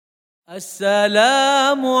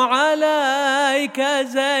السلام عليك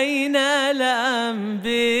زين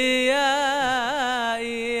الأنبياء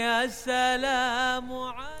السلام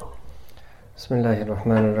عليك. بسم الله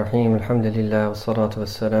الرحمن الرحيم. الحمد لله والصلاة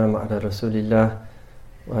والسلام على رسول الله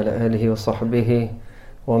وعلى آله وصحبه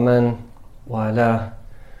ومن والاه.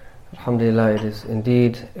 Alhamdulillah, it is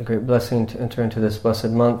indeed a great blessing to enter into this blessed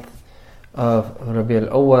month of Rabi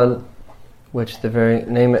al-Awwal, which the very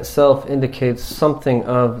name itself indicates something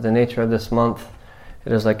of the nature of this month.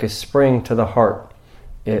 It is like a spring to the heart.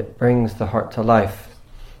 It brings the heart to life.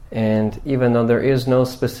 And even though there is no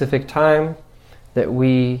specific time that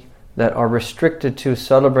are restricted to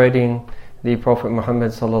celebrating the Prophet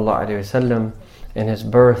Muhammad sallallahu alaihi wasallam and his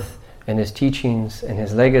birth and his teachings and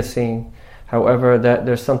his legacy, however, that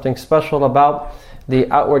there's something special about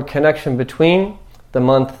the outward connection between the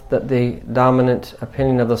month that the dominant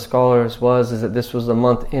opinion of the scholars is that this was the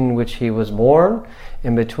month in which he was born,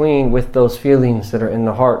 in between with those feelings that are in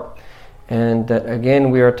the heart. And that again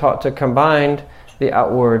we are taught to combine the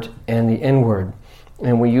outward and the inward.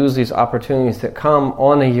 And we use these opportunities that come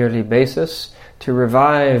on a yearly basis to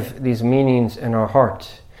revive these meanings in our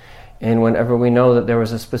heart. And whenever we know that there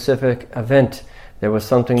was a specific event, there was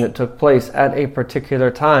something that took place at a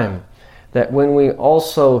particular time, that when we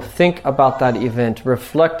also think about that event,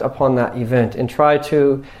 reflect upon that event, and try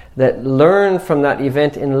to learn from that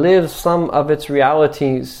event and live some of its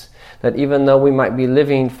realities, that even though we might be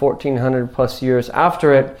living 1400 plus years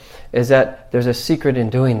after it, is that there's a secret in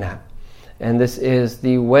doing that. And this is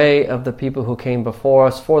the way of the people who came before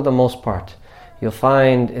us for the most part. You'll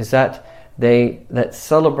find is that they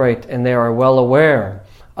celebrate and they are well aware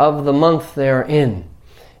of the month they are in.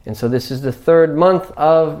 And so this is the third month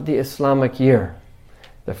of the Islamic year.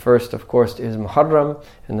 The first, of course, is Muharram,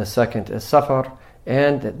 and the second is Safar,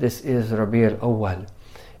 and this is Rabi al-Awwal.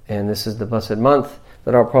 And this is the blessed month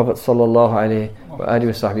that our Prophet sallallahu alaihi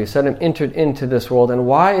wasallam entered into this world. And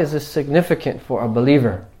why is this significant for a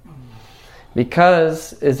believer?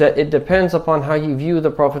 Because is that it depends upon how you view the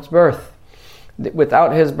Prophet's birth.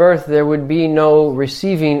 Without his birth, there would be no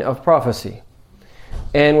receiving of prophecy.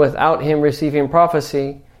 And without him receiving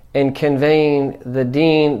prophecy and conveying the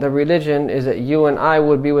deen, the religion, is that you and I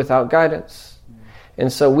would be without guidance.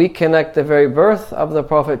 And so we connect the very birth of the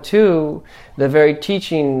Prophet to the very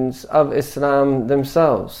teachings of Islam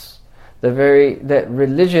themselves. That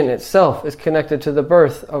religion itself is connected to the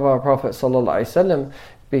birth of our Prophet ﷺ,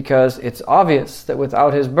 because it's obvious that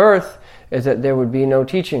without his birth is that there would be no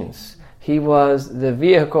teachings. He was the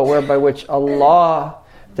vehicle whereby which Allah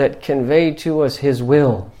that conveyed to us his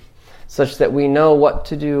will, such that we know what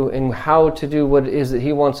to do and how to do what it is that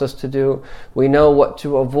he wants us to do. We know what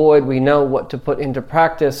to avoid. We know what to put into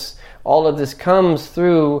practice. All of this comes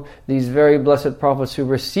through these very blessed prophets who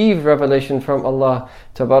received revelation from Allah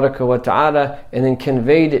Tabaraka wa Ta'ala and then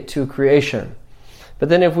conveyed it to creation. But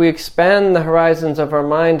then if we expand the horizons of our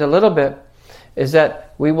mind a little bit, is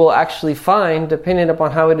that we will actually find, depending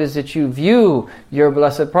upon how it is that you view your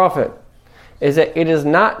blessed prophet, is that it is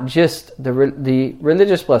not just the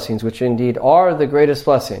religious blessings, which indeed are the greatest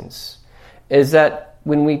blessings, is that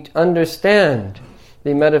when we understand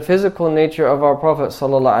the metaphysical nature of our Prophet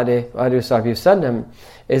ﷺ,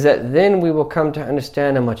 is that then we will come to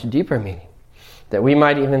understand a much deeper meaning. That we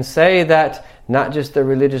might even say that not just the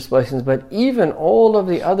religious blessings, but even all of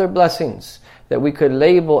the other blessings that we could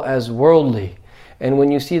label as worldly. And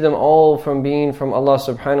when you see them all from being from Allah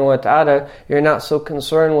subhanahu wa ta'ala, you're not so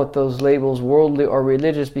concerned with those labels, worldly or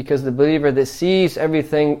religious, because the believer that sees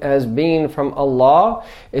everything as being from Allah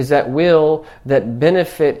is that will that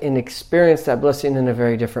benefit and experience that blessing in a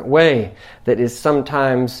very different way. That is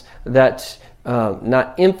sometimes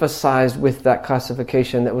not emphasized with that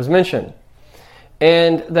classification that was mentioned.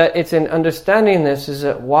 And that it's in understanding this is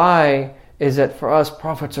that why is that for us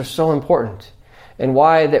prophets are so important. And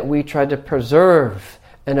why that we try to preserve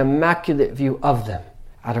an immaculate view of them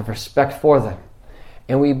out of respect for them.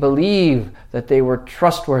 And we believe that they were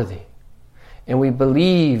trustworthy. And we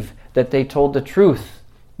believe that they told the truth.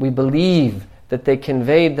 We believe that they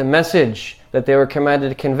conveyed the message that they were commanded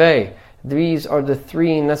to convey. These are the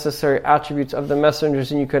three necessary attributes of the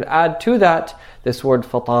messengers. And you could add to that this word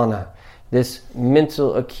fatana. This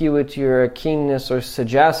mental acuity or keenness or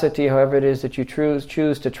sagacity, however it is that you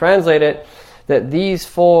choose to translate it, that these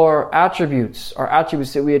four attributes are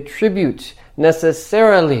attributes that we attribute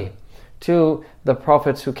necessarily to the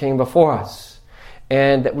prophets who came before us.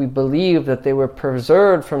 And that we believe that they were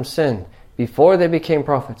preserved from sin before they became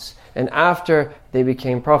prophets and after they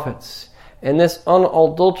became prophets. And this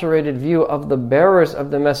unadulterated view of the bearers of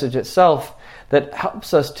the message itself that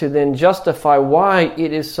helps us to then justify why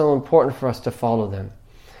it is so important for us to follow them.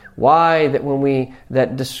 Why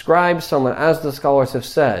that describe someone, as the scholars have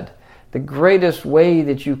said, the greatest way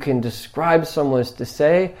that you can describe someone is to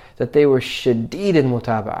say that they were shadid in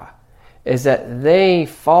mutaba'ah, is that they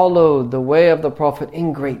followed the way of the Prophet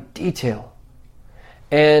in great detail.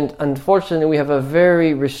 And unfortunately, we have a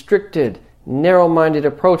very restricted, narrow-minded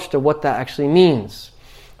approach to what that actually means.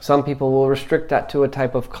 Some people will restrict that to a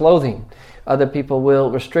type of clothing. Other people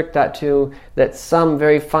will restrict that to some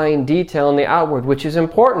very fine detail in the outward, which is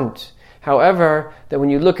important. However, that when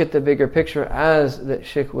you look at the bigger picture, as that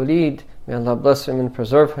Sheikh Walid, may Allah bless him and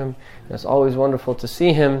preserve him, and it's always wonderful to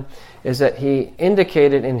see him, is that he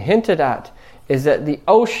indicated and hinted at, is that the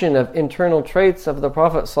ocean of internal traits of the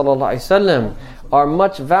Prophet ﷺ are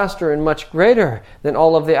much vaster and much greater than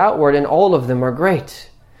all of the outward, and all of them are great.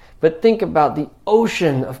 But think about the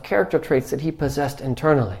ocean of character traits that he possessed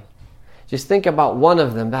internally. Just think about one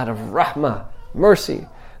of them, that of rahmah, mercy,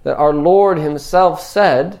 that our Lord Himself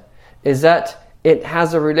said is that it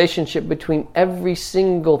has a relationship between every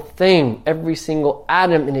single thing, every single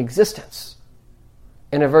atom in existence.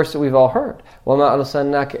 In a verse that we've all heard, وَمَا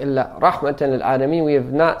أَرْسَلْنَاكَ إِلَّا رَحْمَةً لِلْعَالَمِينَ, we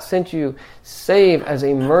have not sent you save as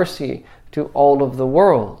a mercy to all of the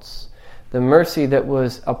worlds. The mercy that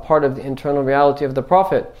was a part of the internal reality of the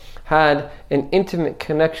Prophet had an intimate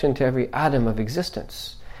connection to every atom of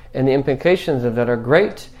existence. And the implications of that are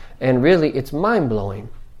great, and really it's mind-blowing.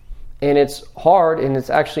 And it's hard, and it's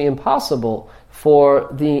actually impossible for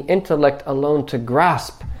the intellect alone to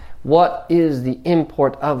grasp what is the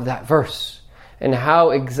import of that verse, and how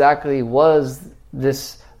exactly was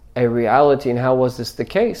this a reality, and how was this the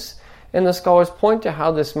case. And the scholars point to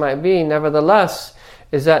how this might be. Nevertheless,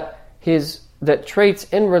 is that traits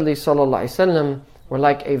inwardly, sallallahu alaihi wasallam, were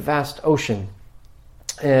like a vast ocean.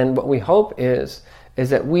 And what we hope is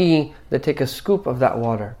that we that take a scoop of that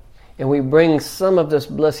water, and we bring some of this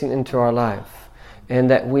blessing into our life, and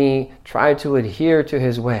that we try to adhere to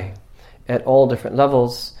His way at all different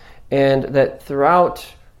levels, and that throughout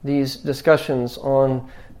these discussions on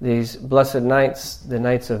these blessed nights, the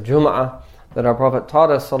nights of Jum'ah, that our Prophet taught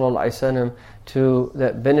us sallallahu alaihi wasallam to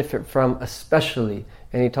that benefit from especially,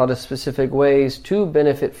 and he taught us specific ways to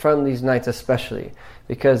benefit from these nights especially,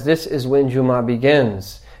 because this is when Jum'ah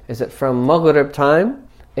begins, is that from Maghrib time,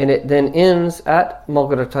 and it then ends at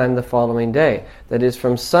Maghrib time the following day. That is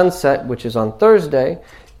from sunset, which is on Thursday,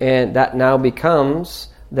 and that now becomes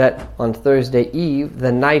that on Thursday Eve,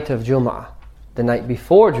 the night of Jum'ah, the night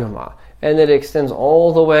before Jum'ah. And it extends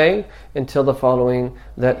all the way until the following,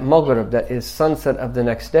 that Maghrib, that is sunset of the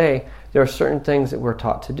next day. There are certain things that we're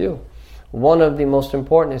taught to do. One of the most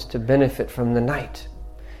important is to benefit from the night.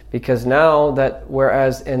 Because now that,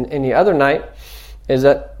 whereas in any other night, is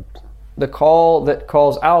that the call that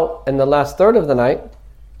calls out in the last third of the night,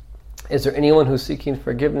 is there anyone who's seeking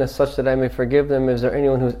forgiveness such that I may forgive them? Is there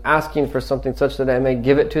anyone who's asking for something such that I may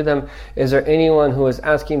give it to them? Is there anyone who is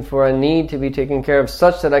asking for a need to be taken care of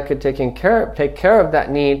such that I could take care of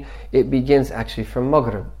that need? It begins actually from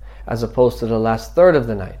Maghrib, as opposed to the last third of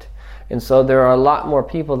the night. And so there are a lot more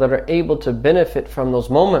people that are able to benefit from those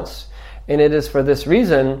moments. And it is for this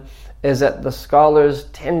reason is that the scholars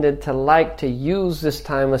tended to like to use this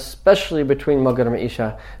time, especially between Maghrib and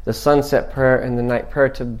Isha, the sunset prayer and the night prayer,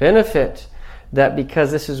 to benefit that, because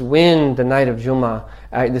this is when the night of Jummah,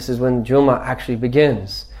 this is when Jummah actually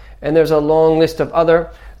begins. And there's a long list of other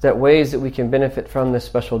ways that we can benefit from this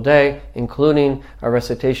special day, including a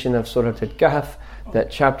recitation of Surah Al-Kahf, that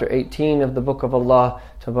chapter 18 of the Book of Allah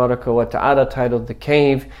Tabaraka wa Ta'ala, titled The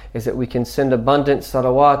Cave, is that we can send abundant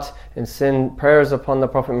salawat and send prayers upon the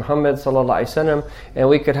Prophet Muhammad sallallahu alaihi wasallam, and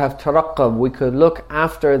we could have taraqqab, we could look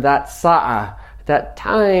after that sa'ah, that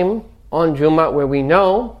time on Jummah where we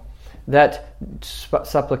know that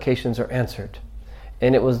supplications are answered.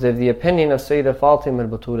 And it was the opinion of Sayyidah Fatima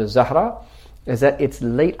al-Batul al-Zahra, is that it's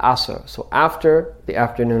late Asr, so after the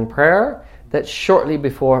afternoon prayer, that's shortly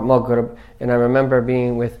before Maghrib. And I remember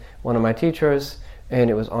being with one of my teachers, and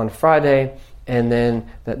it was on Friday, and then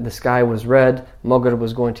the sky was red, Maghrib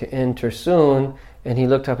was going to enter soon, and he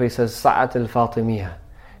looked up and he says, Sa'at al-Fatimiyah.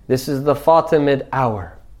 This is the Fatimid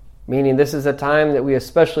hour, meaning this is a time that we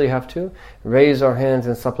especially have to raise our hands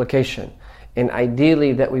in supplication. And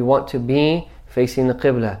ideally that we want to be facing the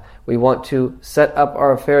Qibla. We want to set up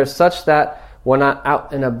our affairs such that we're not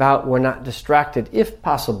out and about, we're not distracted, if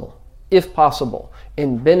possible,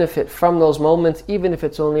 and benefit from those moments, even if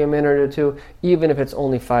it's only a minute or two, even if it's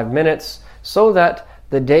only 5 minutes, so that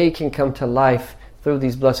the day can come to life through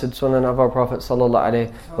these blessed sunnah of our Prophet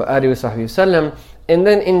sallallahu alaihi wasallam. And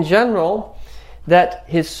then in general, that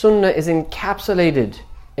his sunnah is encapsulated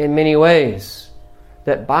in many ways,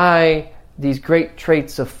 that by these great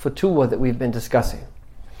traits of futuwah that we've been discussing.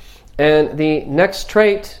 And the next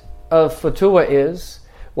trait of futuwa is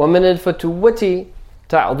وَمِنَ الْفُتُوَّةِ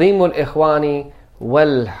تَعْظِيمُ الْإِخْوَانِ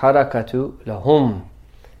وَالْحَرَكَةُ لَهُمْ.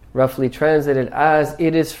 Roughly translated as,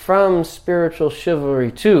 it is from spiritual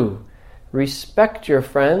chivalry to respect your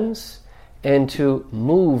friends and to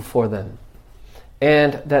move for them.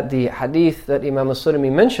 And that the hadith that Imam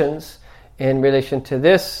al-Surmi mentions in relation to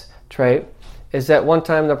this trait is that one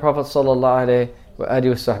time the Prophet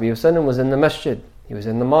ﷺ was in the masjid, he was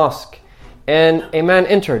in the mosque, and a man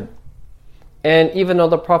entered. And even though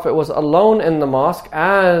the Prophet was alone in the mosque,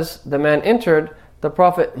 as the man entered, the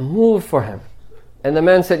Prophet moved for him. And the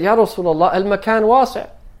man said, Ya Rasulullah, al-makan wasi'.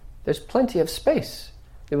 There's plenty of space.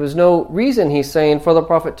 There was no reason, he's saying, for the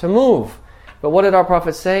Prophet to move. But what did our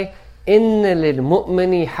Prophet say? Inna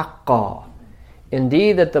lil-mu'mini haqqa.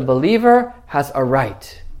 Indeed, that the believer has a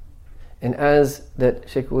right. And as that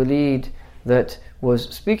Sheikh Walid that was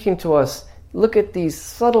speaking to us, look at these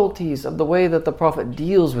subtleties of the way that the Prophet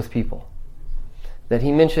deals with people. That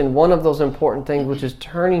he mentioned one of those important things, which is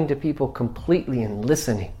turning to people completely and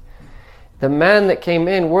listening. The man that came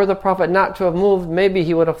in, were the Prophet not to have moved, maybe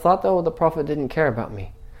he would have thought, oh, the Prophet didn't care about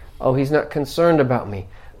me. Oh, he's not concerned about me.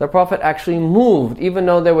 The Prophet actually moved, even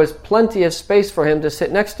though there was plenty of space for him to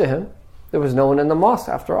sit next to him. There was no one in the mosque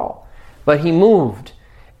after all. But he moved.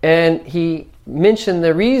 And he mentioned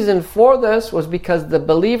the reason for this was because the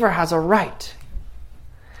believer has a right.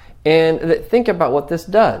 And think about what this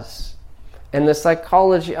does. And the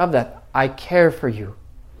psychology of that. I care for you.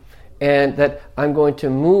 And that I'm going to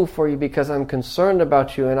move for you because I'm concerned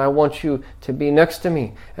about you and I want you to be next to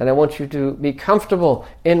me. And I want you to be comfortable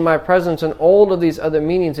in my presence, and all of these other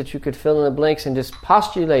meanings that you could fill in the blanks and just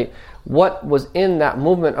postulate what was in that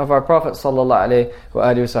movement of our Prophet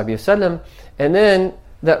ﷺ. And then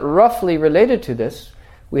that roughly related to this,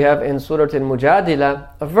 we have in Surah Al-Mujadila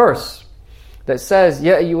a verse that says,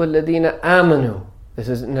 Ya ayyuhalladhina amanu. This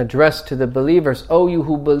is an address to the believers. O you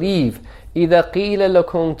who believe, إِذَا قِيلَ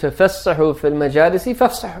لَكُمْ تَفَسَّحُوا فِي الْمَجَالِسِ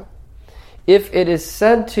فَافْسَحُوا. If it is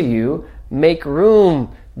said to you, make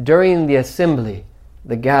room during the assembly,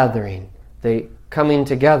 the gathering, the coming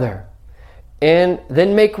together, and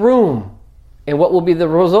then make room. And what will be the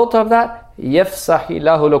result of that? يَفْسَحِ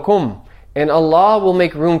اللَّهُ لَكُمْ. And Allah will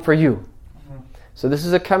make room for you. So this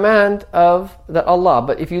is a command of that Allah.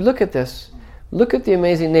 But if you look at this, look at the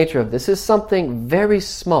amazing nature of this. This is something very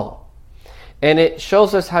small. And it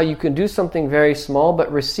shows us how you can do something very small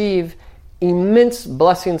but receive immense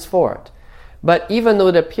blessings for it. But even though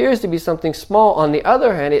it appears to be something small, on the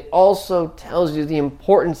other hand, it also tells you the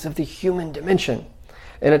importance of the human dimension.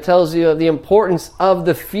 And it tells you of the importance of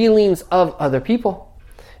the feelings of other people.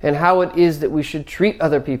 And how it is that we should treat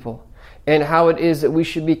other people. And how it is that we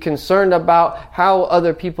should be concerned about how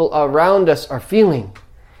other people around us are feeling.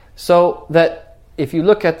 So that if you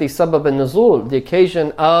look at the sabab al-nuzul, the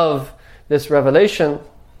occasion of this revelation,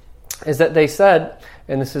 is that they said,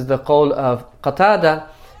 and this is the qawl of Qatada,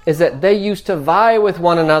 is that they used to vie with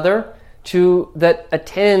one another to that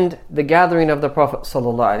attend the gathering of the Prophet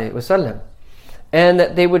ﷺ. And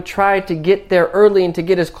that they would try to get there early and to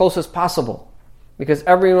get as close as possible. Because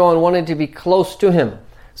everyone wanted to be close to him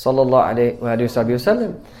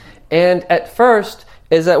ﷺ. And at first,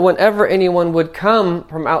 is that whenever anyone would come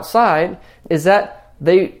from outside, is that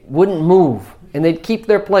they wouldn't move and they'd keep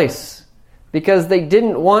their place because they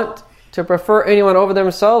didn't want to prefer anyone over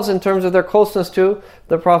themselves in terms of their closeness to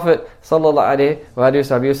the Prophet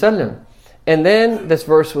ﷺ. And then this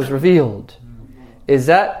verse was revealed, is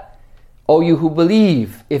that, O you who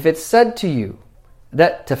believe, if it's said to you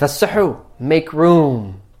that tafassahu, make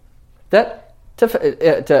room, that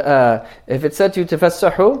if it's said to you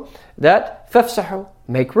tafassahu, that fafsahu,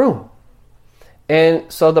 make room.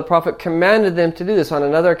 And so the Prophet commanded them to do this. On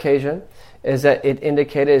another occasion, is that it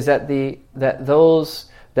indicated is that that those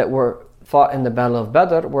that were fought in the Battle of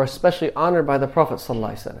Badr were especially honored by the Prophet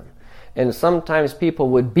ﷺ. And sometimes people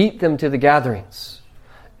would beat them to the gatherings.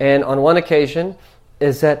 And on one occasion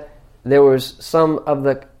is that there was some of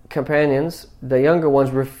the companions, the younger ones,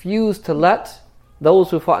 refused to let those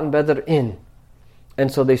who fought in Badr in.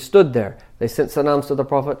 And so they stood there. They sent salams to the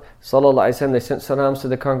Prophet ﷺ. They sent salams to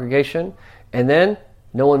the congregation. And then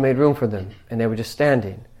no one made room for them. And they were just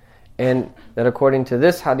standing. And that according to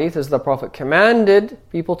this hadith is the Prophet commanded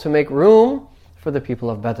people to make room for the people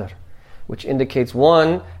of Badr. Which indicates,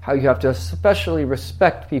 one, how you have to especially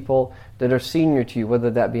respect people that are senior to you, whether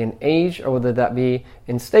that be in age or whether that be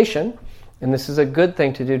in station. And this is a good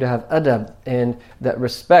thing to do, to have adab and that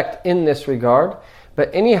respect in this regard. But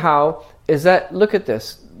anyhow, is that, look at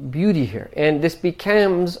this beauty here. And this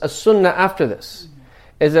becomes a sunnah after this.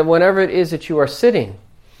 Is that whenever it is that you are sitting,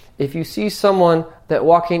 if you see someone that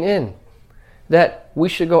walking in, that we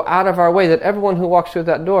should go out of our way, that everyone who walks through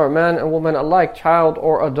that door, man and woman alike, child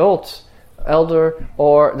or adult, elder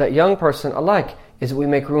or that young person alike, is that we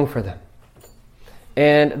make room for them.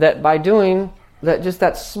 And that by doing that, just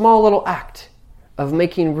that small little act of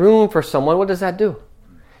making room for someone, what does that do?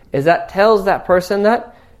 Is that tells that person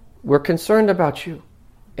that we're concerned about you,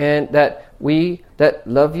 and that we that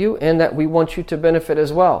love you, and that we want you to benefit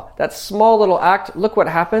as well. That small little act, look what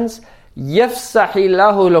happens. يَفْسَحِ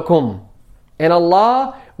اللَّهُ لَكُمْ. And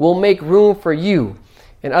Allah will make room for you.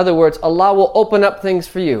 In other words, Allah will open up things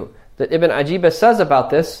for you. That Ibn Ajibah says about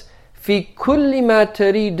this, فِي كُلِّ مَا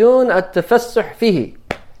تَرِيدُونَ التَّفَسُّحْ فِيهِ.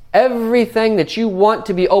 Everything that you want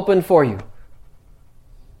to be open for you.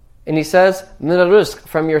 And he says, مِنَ الرِّزْقِ,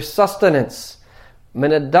 from your sustenance,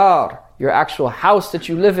 مِنَ الدَّارِ, your actual house that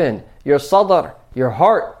you live in, your sadr, your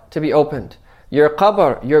heart to be opened, your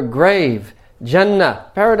qabr, your grave,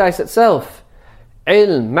 Jannah, paradise itself,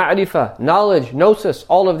 ilm, ma'rifah, knowledge, gnosis,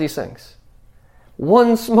 all of these things.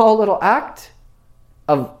 One small little act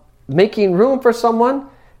of making room for someone,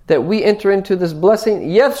 that we enter into this blessing,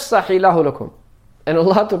 يَفْسَحِ اللَّهُ لَكُمْ. And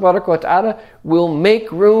Allah Tabaraka wa Ta'ala will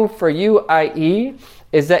make room for you, i.e.,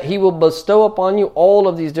 is that He will bestow upon you all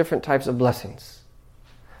of these different types of blessings.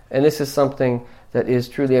 And this is something that is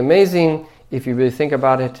truly amazing if you really think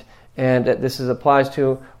about it, and that this applies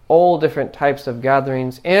to all different types of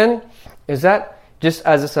gatherings. And is that just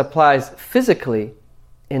as this applies physically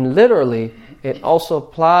and literally, it also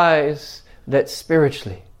applies that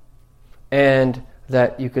spiritually, and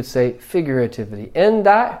that you could say figuratively. And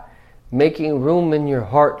that making room in your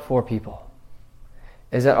heart for people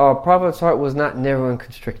is that our Prophet's heart was not narrow and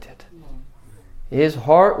constricted. His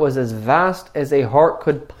heart was as vast as a heart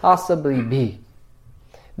could possibly be.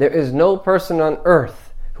 There is no person on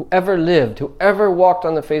earth who ever lived, who ever walked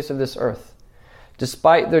on the face of this earth,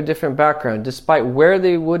 despite their different background, despite where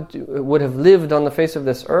they would have lived on the face of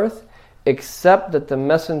this earth, except that the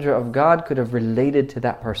Messenger of God could have related to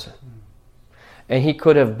that person. And he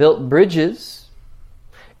could have built bridges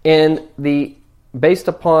based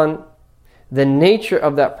upon the nature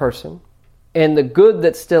of that person and the good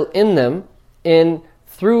that's still in them, and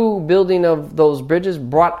through building of those bridges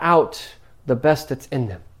brought out the best that's in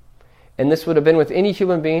them. And this would have been with any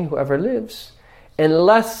human being who ever lives,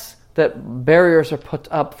 unless that barriers are put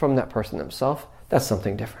up from that person himself. That's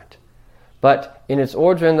something different. But in its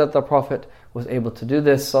origin, that the Prophet was able to do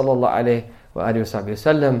this, sallallahu alaihi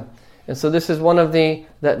wasallam. And so this is one of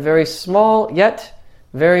that very small yet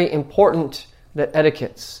very important that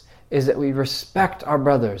etiquettes, is that we respect our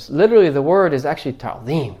brothers. Literally the word is actually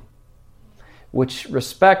ta'zeem, which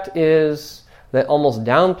respect is that almost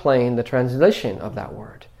downplaying the translation of that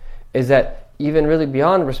word, is that even really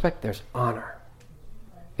beyond respect there's honor.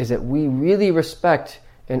 Is that we really respect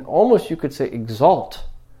and almost you could say exalt,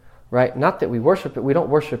 right? Not that we worship it, we don't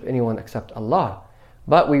worship anyone except Allah,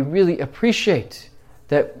 but we really appreciate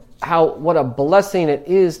that what a blessing it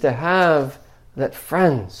is to have that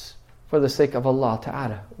friends for the sake of Allah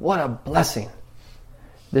Ta'ala. What a blessing.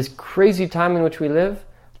 This crazy time in which we live,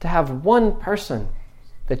 to have one person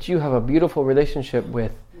that you have a beautiful relationship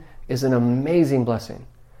with is an amazing blessing.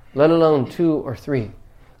 Let alone 2 or 3.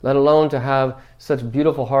 Let alone to have such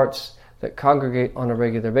beautiful hearts that congregate on a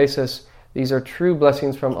regular basis. These are true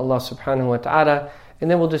blessings from Allah Subhanahu wa Ta'ala. And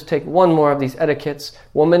then we'll just take one more of these etiquettes.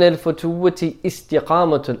 وَمِنَ الْفُتُوَّةِ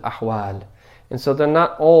إِسْتِقَامَةُ الْأَحْوَالِ. And so they're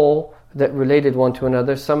not all that related one to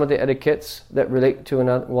another. Some of the etiquettes that relate to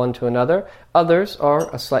one to another. Others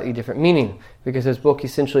are a slightly different meaning, because this book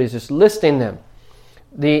essentially is just listing them.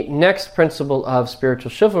 The next principle of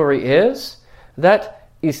spiritual chivalry is that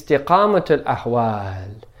istiqamat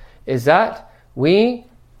al-ahwal, is that we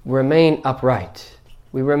remain upright.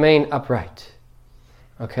 We remain upright.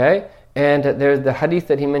 Okay? And there's the hadith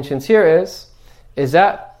that he mentions here is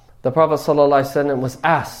that the Prophet ﷺ was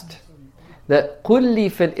asked that قُلْ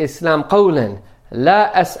لِي فِي الْإِسْلَامِ قَوْلًا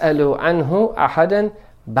لَا أَسْأَلُ عَنْهُ أَحَدًا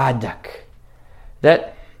بَعْدَكَ.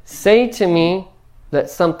 That say to me that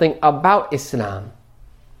something about Islam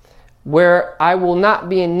where I will not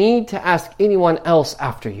be in need to ask anyone else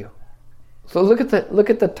after you. So look at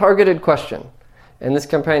the targeted question. And this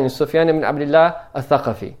companion, Sufyan ibn Abdullah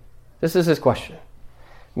al-Thaqafi, this is his question.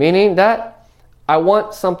 Meaning that I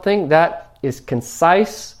want something that is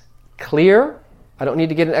concise, clear. I don't need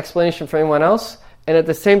to get an explanation from anyone else. And at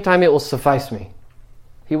the same time, it will suffice me.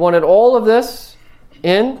 He wanted all of this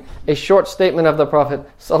in a short statement of the Prophet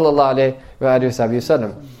sallallahu alaihi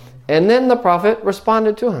wasallam. And then the Prophet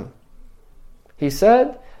responded to him. He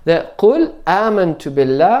said that قُلْ آمَنْتُ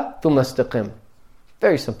بِاللَّهِ ثُمَّ اسْتَقِمْ.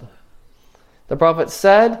 Very simple. The Prophet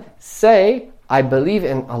said, say, I believe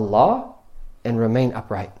in Allah and remain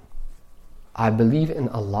upright. I believe in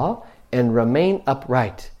Allah and remain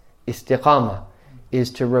upright. Istiqamah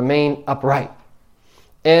is to remain upright.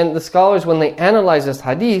 And the scholars, when they analyze this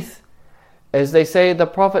hadith, as they say, the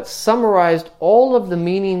Prophet summarized all of the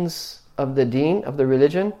meanings of the deen, of the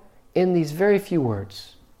religion, in these very few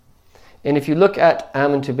words. And if you look at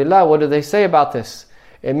Amantu Billah, what do they say about this?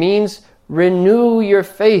 It means renew your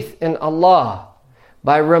faith in Allah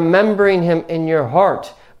by remembering Him in your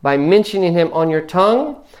heart, by mentioning Him on your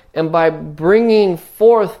tongue, and by bringing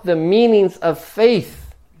forth the meanings of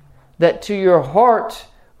faith that to your heart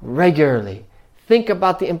regularly. Think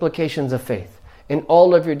about the implications of faith in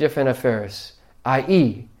all of your different affairs.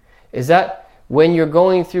 I.e., is that when you're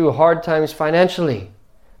going through hard times financially,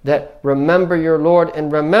 that remember your Lord,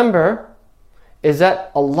 and remember is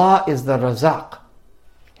that Allah is the Razaq.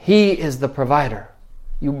 He is the provider.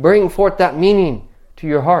 You bring forth that meaning to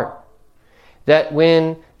your heart. That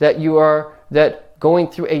when you are going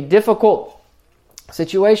through a difficult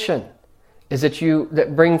situation, is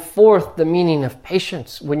that bring forth the meaning of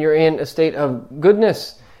patience. When you're in a state of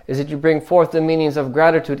goodness, is that you bring forth the meanings of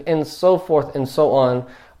gratitude, and so forth and so on.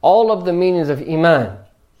 All of the meanings of Iman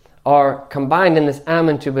are combined in this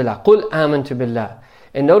Amantu Billah. Qul Amantu Billah.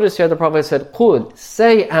 And notice here the Prophet said, Qul,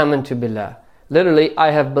 say Amantu Billah. Literally,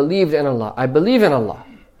 I have believed in Allah. I believe in Allah.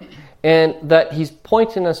 And that He's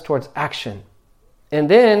pointing us towards action. And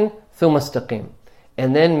then, thumma istaqim.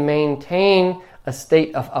 And then maintain a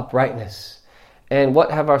state of uprightness. And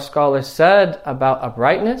what have our scholars said about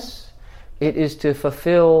uprightness? It is to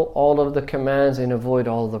fulfill all of the commands and avoid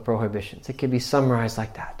all of the prohibitions. It can be summarized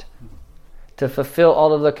like that. To fulfill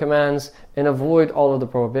all of the commands and avoid all of the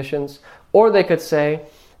prohibitions. Or they could say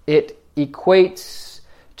it equates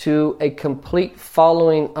to a complete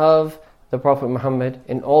following of the Prophet Muhammad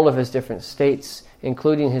in all of his different states,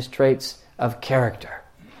 including his traits of character.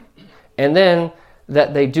 And then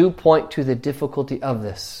that they do point to the difficulty of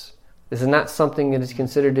this. This is not something that is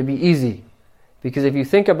considered to be easy. Because if you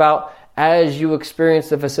think about, as you experience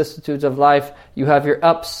the vicissitudes of life, you have your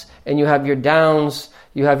ups and you have your downs,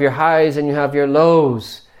 you have your highs and you have your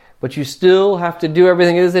lows. But you still have to do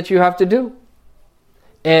everything it is that you have to do.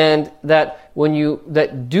 And that when you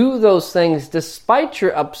do those things despite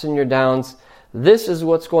your ups and your downs, this is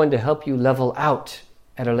what's going to help you level out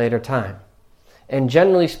at a later time. And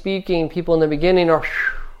generally speaking, people in the beginning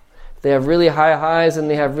they have really high highs and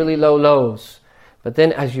they have really low lows. But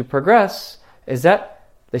then as you progress, is that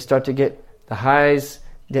they start to get the highs,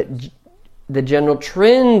 that the general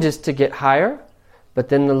trend is to get higher, but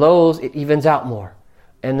then the lows, it evens out more.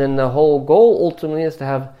 And then the whole goal ultimately is to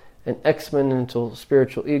have an exponential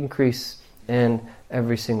spiritual increase in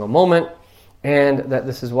every single moment. And that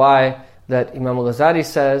this is why that Imam al-Ghazali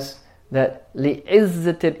says that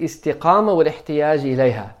لِعِزَّةِ الْإِسْتِقَامَ وَالْإِحْتِيَاجِ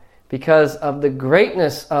إِلَيْهَا, because of the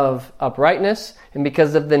greatness of uprightness and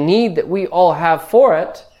because of the need that we all have for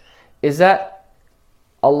it, is that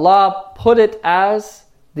Allah put it as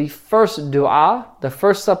the first dua, the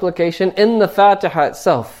first supplication in the Fatiha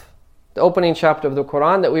itself, the opening chapter of the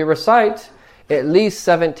Quran that we recite at least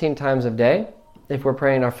 17 times a day if we're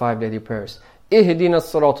praying our 5 daily prayers. Ihdina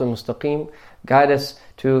as-siratal mustaqim, guide us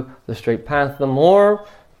to the straight path. The more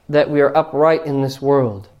that we are upright in this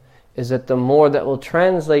world, is that the more that will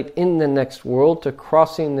translate in the next world to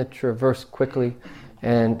crossing the traverse quickly.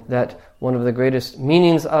 And that one of the greatest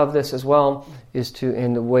meanings of this as well is to,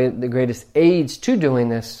 in the way, the greatest aids to doing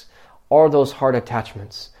this are those heart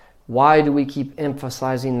attachments. Why do we keep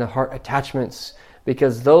emphasizing the heart attachments?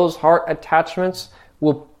 Because those heart attachments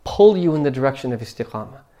will pull you in the direction of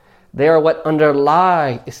istiqamah. They are what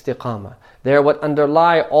underlie istiqamah. They are what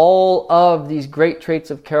underlie all of these great traits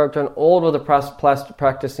of character and all of the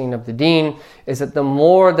practicing of the deen, is that the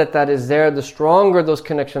more that is there, the stronger those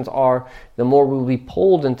connections are, the more we will be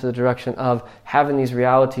pulled into the direction of having these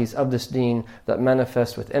realities of this deen that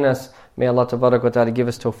manifest within us. May Allah Tabarak wa Ta'ala give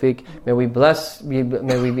us tawfiq. May we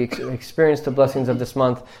experience the blessings of this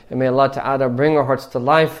month. And may Allah Ta'ala bring our hearts to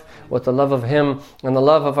life with the love of Him and the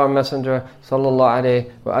love of our Messenger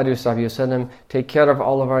Sallallahu Alaihi Wasallam. Take care of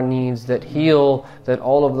all of our needs, that heal that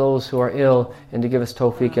all of those who are ill, and to give us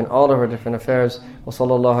tawfiq in all of our different affairs. Wa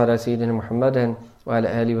sallallahu ala Sayyidina Muhammadin wa ala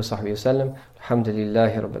alihi wa sahbihi wa sallam.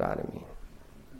 Alhamdulillahi Rabbil Alameen.